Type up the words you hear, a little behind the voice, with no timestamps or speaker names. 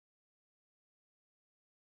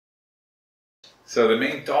So the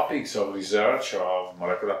main topics of research of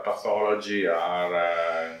molecular pathology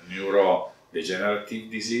are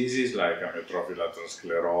neurodegenerative diseases like amyotrophic lateral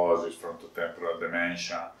sclerosis, frontotemporal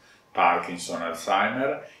dementia, Parkinson,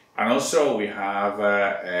 Alzheimer, and also we have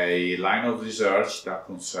a line of research that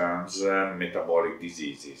concerns metabolic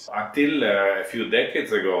diseases. Until a few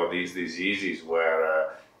decades ago, these diseases were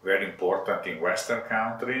very important in Western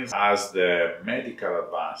countries. As the medical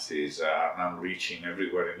advances are now reaching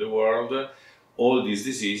everywhere in the world, all these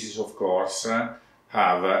diseases, of course,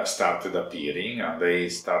 have started appearing, and they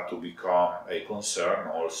start to become a concern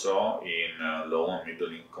also in low and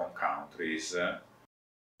middle income countries.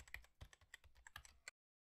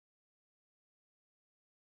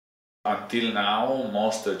 Until now,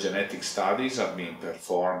 most genetic studies have been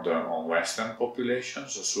performed on Western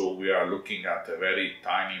populations, so we are looking at a very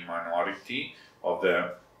tiny minority of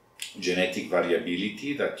the genetic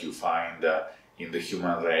variability that you find in the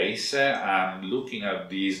human race, and looking at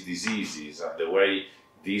these diseases and the way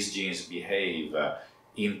these genes behave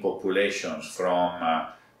in populations from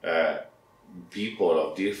people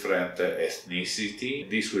of different ethnicity.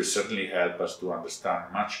 This will certainly help us to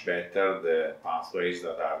understand much better the pathways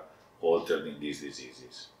that are altered in these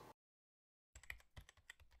diseases.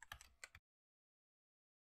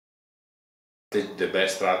 The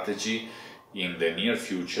best strategy in the near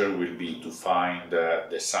future will be to find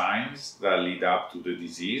the signs that lead up to the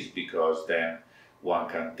disease, because then one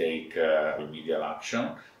can take remedial action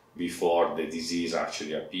before the disease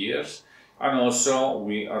actually appears. And also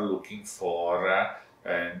we are looking for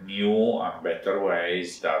new and better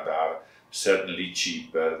ways that are certainly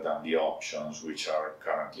cheaper than the options which are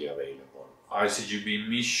currently available. ICGEB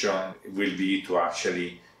mission will be to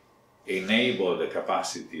actually enable the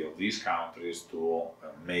capacity of these countries to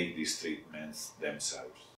make these treatments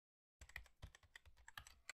themselves.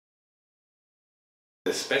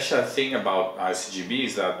 The special thing about ICGEB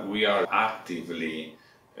is that we are actively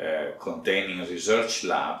containing research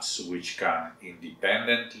labs which can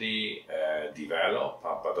independently develop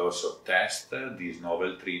but also test these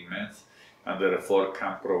novel treatments, and therefore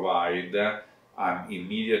can provide an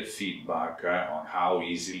immediate feedback on how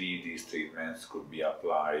easily these treatments could be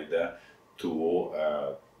applied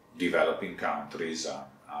to developing countries and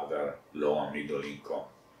other low and middle income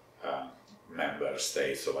member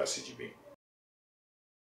states of ICGEB.